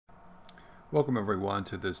Welcome everyone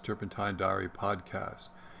to this Turpentine Diary podcast.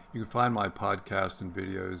 You can find my podcast and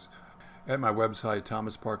videos at my website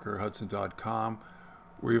thomasparkerhudson.com,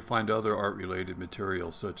 where you'll find other art-related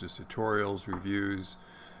materials such as tutorials, reviews,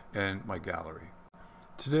 and my gallery.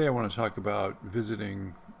 Today I want to talk about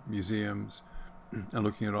visiting museums and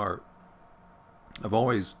looking at art. I've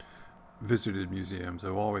always visited museums.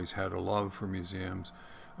 I've always had a love for museums.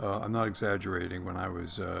 I'm not exaggerating. When I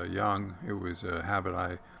was young, it was a habit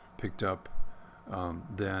I picked up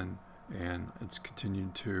then, and it's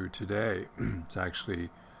continued to today. It's actually,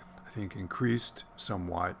 I think, increased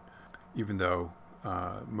somewhat, even though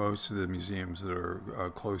most of the museums that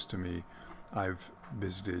are close to me I've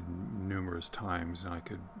visited numerous times, and I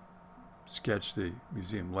could sketch the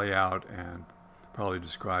museum layout and probably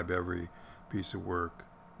describe every piece of work,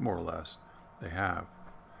 more or less, they have.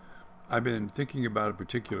 I've been thinking about a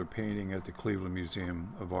particular painting at the Cleveland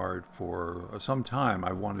Museum of Art for some time.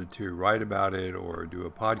 I wanted to write about it or do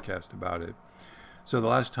a podcast about it. So the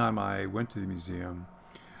last time I went to the museum,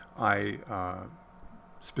 I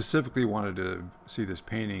specifically wanted to see this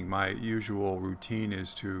painting. My usual routine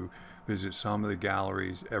is to visit some of the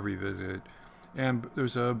galleries every visit, and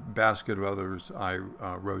there's a basket of others I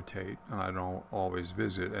rotate and I don't always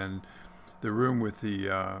visit. And the room with the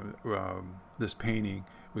this painting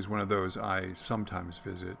was one of those I sometimes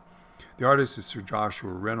visit. The artist is Sir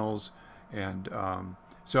Joshua Reynolds, and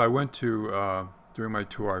so I went to, during my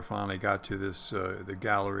tour, I finally got to this the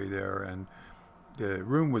gallery there, and the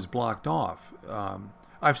room was blocked off.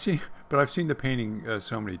 I've seen the painting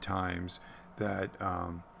so many times that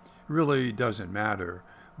it really doesn't matter.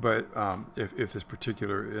 But if this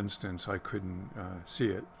particular instance I couldn't see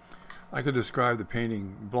it, I could describe the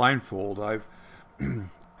painting blindfold.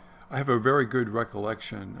 I have a very good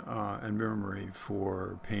recollection and memory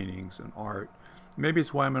for paintings and art. Maybe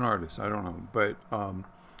it's why I'm an artist, I don't know. But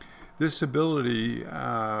this ability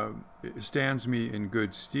stands me in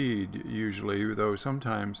good stead usually, though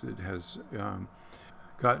sometimes it has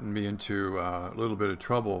gotten me into a little bit of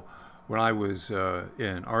trouble. When I was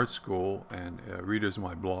in art school, and readers of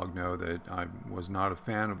my blog know that I was not a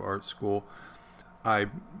fan of art school, I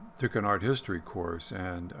took an art history course,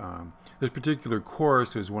 and this particular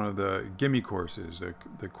course is one of the gimme courses,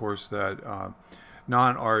 the course that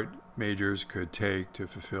non-art majors could take to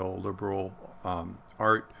fulfill liberal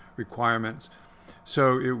art requirements.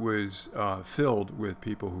 So it was filled with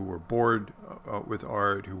people who were bored with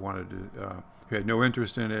art, who wanted to, who had no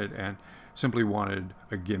interest in it, and simply wanted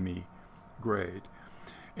a gimme grade.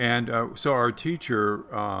 And so our teacher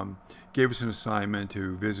gave us an assignment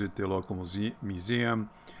to visit the local museum,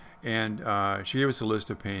 and she gave us a list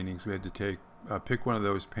of paintings. We had to pick one of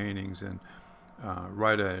those paintings and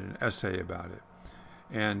write an essay about it.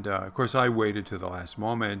 And of course I waited to the last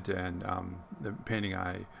moment, and the painting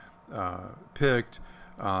I picked,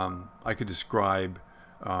 I could describe,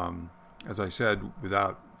 as I said,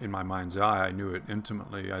 in my mind's eye. I knew it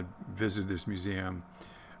intimately. I'd visited this museum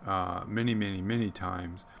many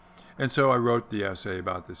times. And so I wrote the essay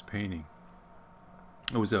about this painting.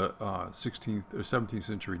 It was a 16th or 17th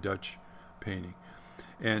century Dutch painting.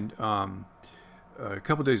 And a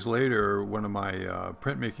couple days later, one of my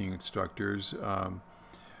printmaking instructors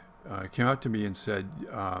came up to me and said,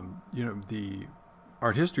 the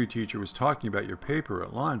art history teacher was talking about your paper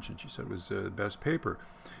at lunch, and she said it was the best paper.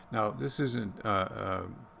 Now, this isn't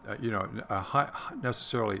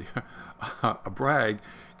necessarily a brag,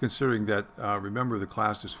 considering that, remember, the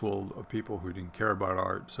class is full of people who didn't care about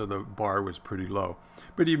art, so the bar was pretty low.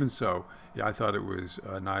 But even so, yeah, I thought it was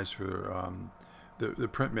nice for the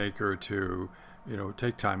printmaker to,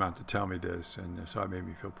 take time out to tell me this, and so it made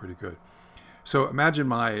me feel pretty good. So imagine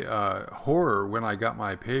my horror when I got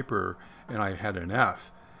my paper and I had an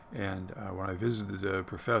F. And when I visited the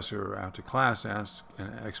professor after class and asked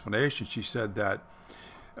an explanation, she said that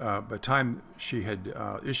by the time she had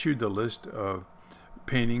issued the list of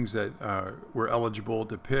paintings that were eligible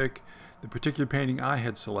to pick, the particular painting I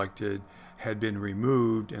had selected had been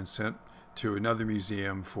removed and sent to another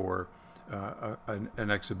museum for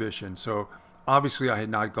an exhibition. So obviously I had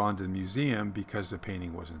not gone to the museum because the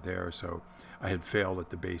painting wasn't there, so I had failed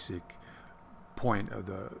at the basic point of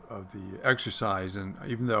the exercise. And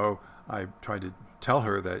even though I tried to tell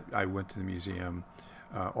her that I went to the museum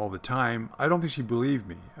all the time, I don't think she believed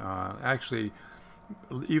me. Actually,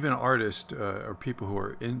 even artists or people who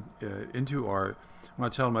are into art, when I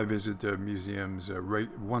tell them I visit the museums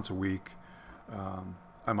once a week,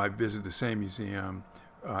 I might visit the same museum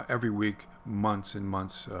every week, months and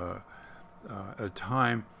months at a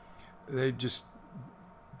time, they just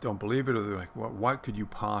don't believe it, or they're like, what could you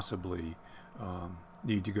possibly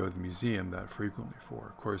need to go to the museum that frequently for.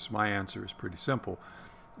 Of course, my answer is pretty simple.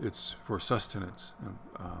 It's for sustenance, and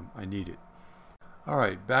I need it. All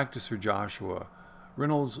right, back to Sir Joshua.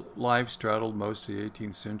 Reynolds' life straddled most of the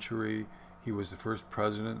 18th century. He was the first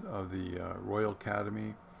president of the Royal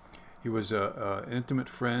Academy. He was an intimate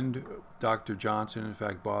friend of Dr. Johnson. In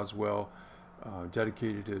fact, Boswell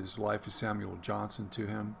dedicated his life of Samuel Johnson to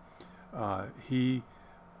him. He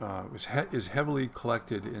is heavily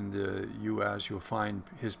collected in the U.S. You'll find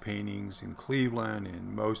his paintings in Cleveland,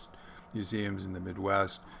 in most museums in the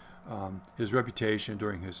Midwest. His reputation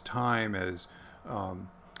during his time as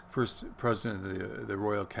first president of the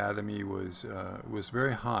Royal Academy was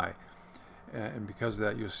very high, and because of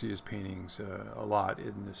that, you'll see his paintings a lot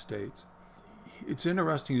in the States. It's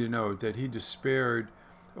interesting to note that he despaired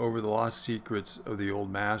over the lost secrets of the old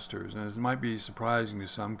masters, and it might be surprising to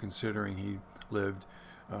some considering he lived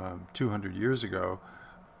 200 years ago,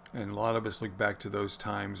 and a lot of us look back to those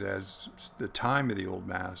times as the time of the old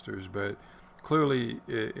masters, but clearly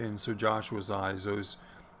in Sir Joshua's eyes, those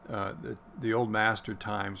the old master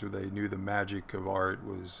times where they knew the magic of art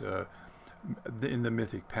was in the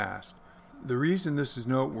mythic past. The reason this is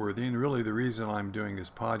noteworthy, and really the reason I'm doing this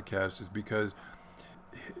podcast, is because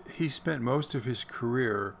he spent most of his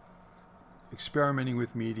career experimenting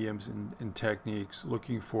with mediums and techniques,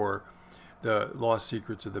 looking for the lost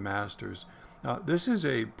secrets of the masters. Now, this is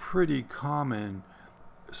a pretty common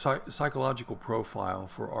psychological profile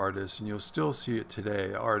for artists, and you'll still see it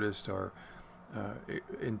today. Artists are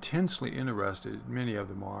intensely interested, many of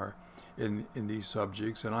them are, in these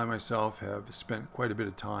subjects, and I myself have spent quite a bit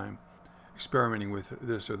of time experimenting with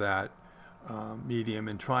this or that medium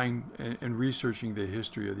and trying and researching the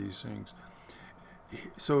history of these things.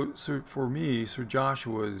 So for me, Sir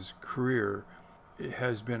Joshua's career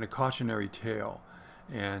has been a cautionary tale,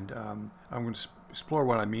 and I'm going to explore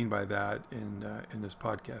what I mean by that in this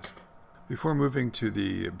podcast. Before moving to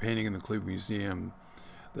the painting in the Cleveland Museum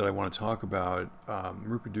that I want to talk about,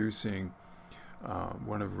 reproducing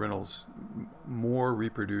one of Reynolds' more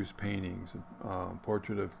reproduced paintings, a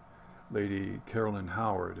portrait of Lady Carolyn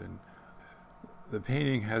Howard, and the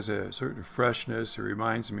painting has a certain freshness. It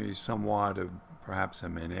reminds me somewhat of perhaps a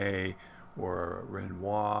Manet or a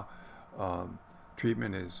Renoir.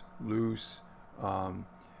 Treatment is loose,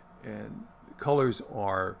 and colors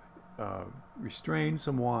are restrained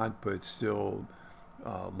somewhat, but still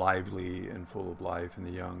lively and full of life. And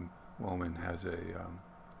the young woman has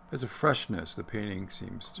a freshness. The painting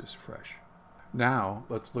seems just fresh. Now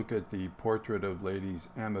let's look at the portrait of Ladies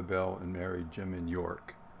Amabel and Mary Jim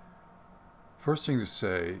York. First thing to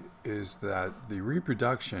say is that the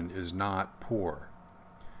reproduction is not poor.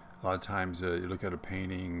 A lot of times you look at a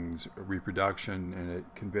painting's reproduction and it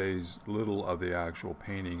conveys little of the actual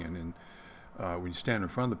painting, and when you stand in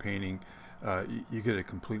front of the painting, you get a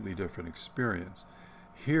completely different experience.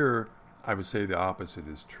 Here, I would say the opposite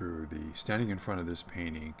is true. The standing in front of this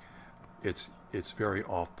painting, it's very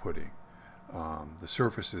off-putting. The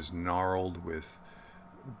surface is gnarled with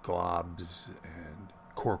globs and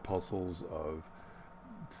corpuscles of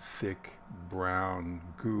thick brown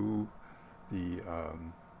goo.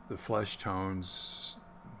 The flesh tones,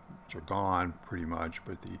 which are gone pretty much,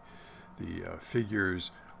 but the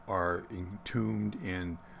figures are entombed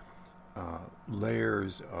in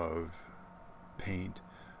layers of paint.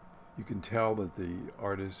 You can tell that the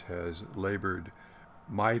artist has labored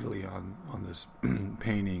mightily on this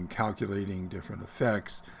painting, calculating different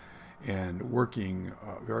effects and working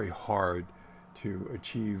very hard to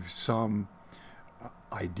achieve some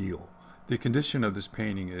ideal. The condition of this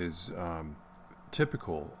painting is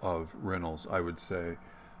typical of Reynolds, I would say.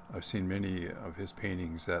 I've seen many of his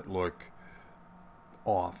paintings that look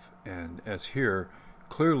off, and as here,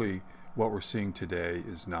 clearly what we're seeing today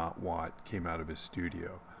is not what came out of his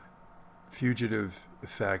studio. Fugitive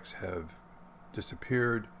effects have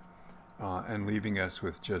disappeared, and leaving us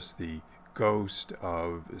with just the ghost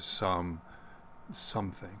of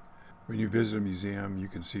something. When you visit a museum, you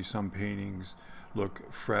can see some paintings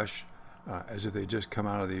look fresh, as if they just come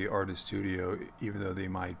out of the artist's studio, even though they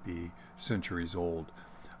might be centuries old.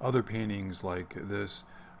 Other paintings like this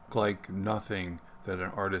look like nothing that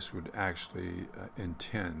an artist would actually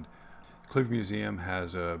intend. The Cleveland Museum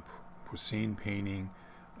has a Poussin painting,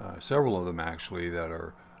 several of them actually, that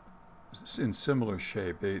are in similar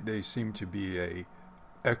shape. They seem to be a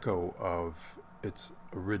echo of its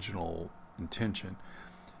original intention.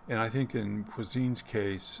 And I think in Poussin's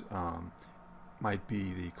case,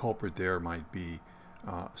 the culprit there might be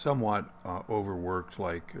somewhat overworked,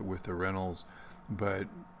 like with the Reynolds, but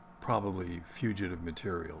probably fugitive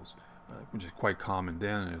materials, which is quite common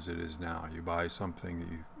then as it is now. You buy something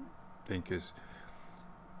that you think is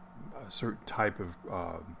a certain type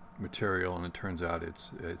of material, and it turns out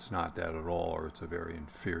it's not that at all, or it's a very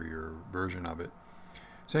inferior version of it.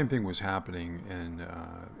 Same thing was happening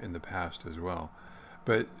in the past as well.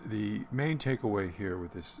 But the main takeaway here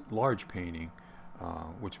with this large painting,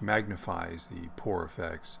 which magnifies the poor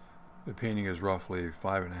effects, the painting is roughly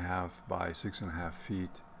 5.5 by 6.5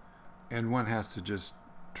 feet, and one has to just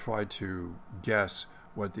try to guess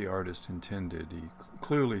what the artist intended. He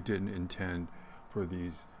clearly didn't intend for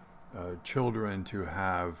these children to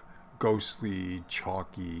have ghostly,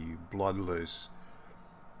 chalky, bloodless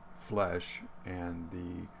flesh, and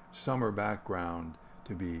the summer background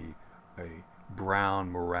to be a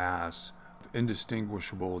brown morass of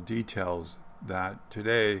indistinguishable details that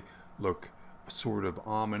today look sort of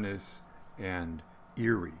ominous and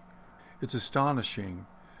eerie. It's astonishing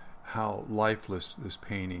how lifeless this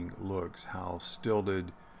painting looks, how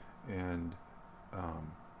stilted and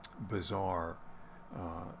bizarre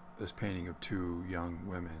this painting of two young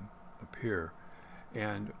women appear.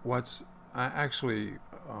 And what's actually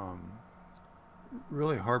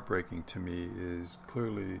really heartbreaking to me is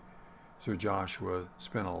clearly Sir Joshua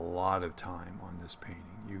spent a lot of time on this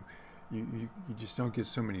painting. You just don't get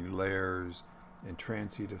so many layers and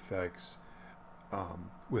transient effects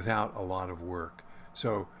without a lot of work.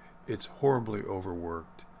 So it's horribly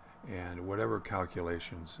overworked, and whatever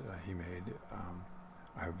calculations he made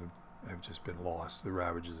have just been lost, the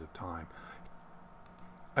ravages of time.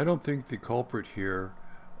 I don't think the culprit here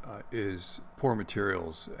is poor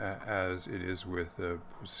materials, as it is with the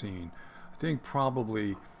Poussin. I think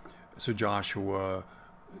probably Sir Joshua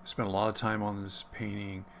spent a lot of time on this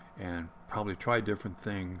painting and probably tried different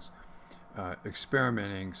things,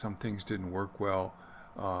 experimenting. Some things didn't work well,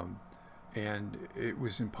 and it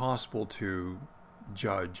was impossible to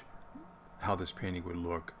judge how this painting would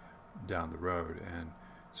look down the road. And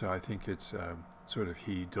so I think it's sort of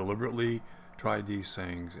he deliberately tried these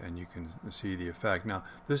things, and you can see the effect. Now,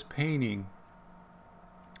 this painting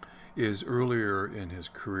is earlier in his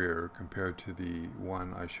career compared to the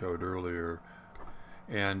one I showed earlier,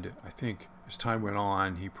 and I think as time went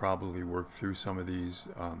on, he probably worked through some of these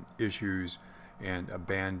issues and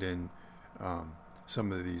abandoned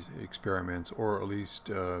some of these experiments, or at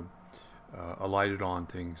least alighted on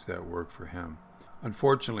things that work for him.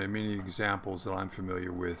 Unfortunately, many examples that I'm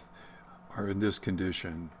familiar with are in this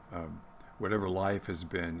condition. Whatever life has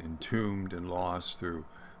been entombed and lost through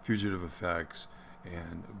fugitive effects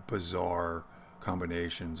and bizarre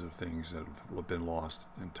combinations of things that have been lost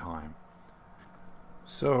in time.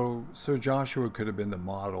 So Joshua could have been the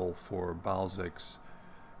model for Balzac's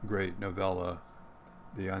great novella,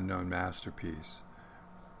 The Unknown Masterpiece.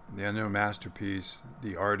 In The Unknown Masterpiece,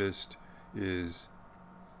 the artist is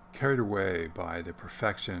carried away by the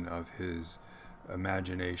perfection of his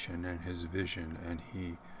imagination and his vision, and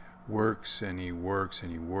he works and he works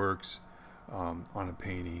and he works on a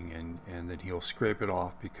painting, and then he'll scrape it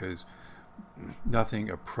off because nothing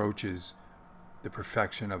approaches the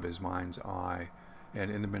perfection of his mind's eye.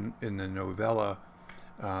 And in the novella,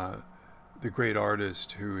 the great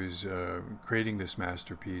artist who is creating this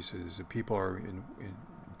masterpiece is people are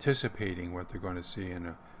anticipating what they're going to see,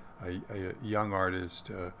 and a young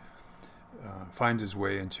artist finds his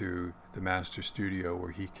way into the master studio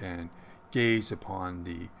where he can gaze upon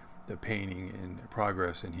the painting in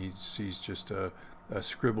progress, and he sees just a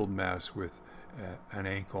scribbled mess with an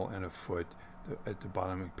ankle and a foot at the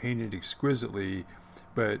bottom, painted exquisitely,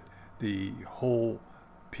 but the whole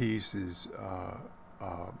piece is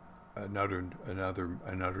another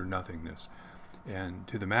nothingness. And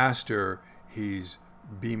to the master, he's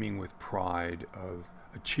beaming with pride of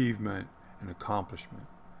achievement and accomplishment.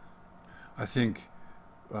 I think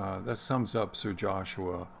that sums up Sir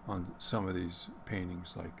Joshua on some of these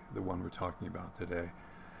paintings, like the one we're talking about today.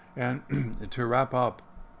 And to wrap up,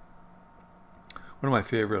 one of my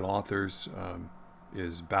favorite authors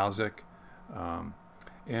is Balzac,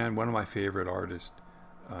 and one of my favorite artists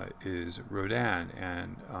is Rodin.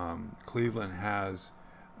 And Cleveland has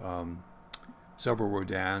several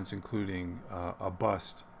Rodins, including a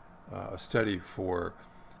bust, a study for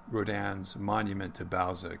Rodin's monument to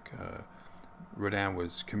Balzac. Rodin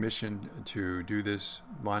was commissioned to do this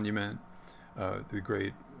monument, the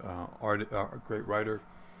great writer,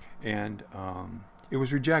 and it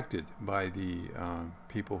was rejected by the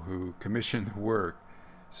people who commissioned the work.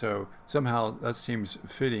 So somehow that seems a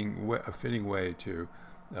fitting way to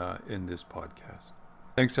end this podcast.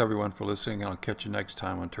 Thanks everyone for listening, and I'll catch you next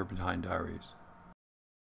time on Turpentine Diaries.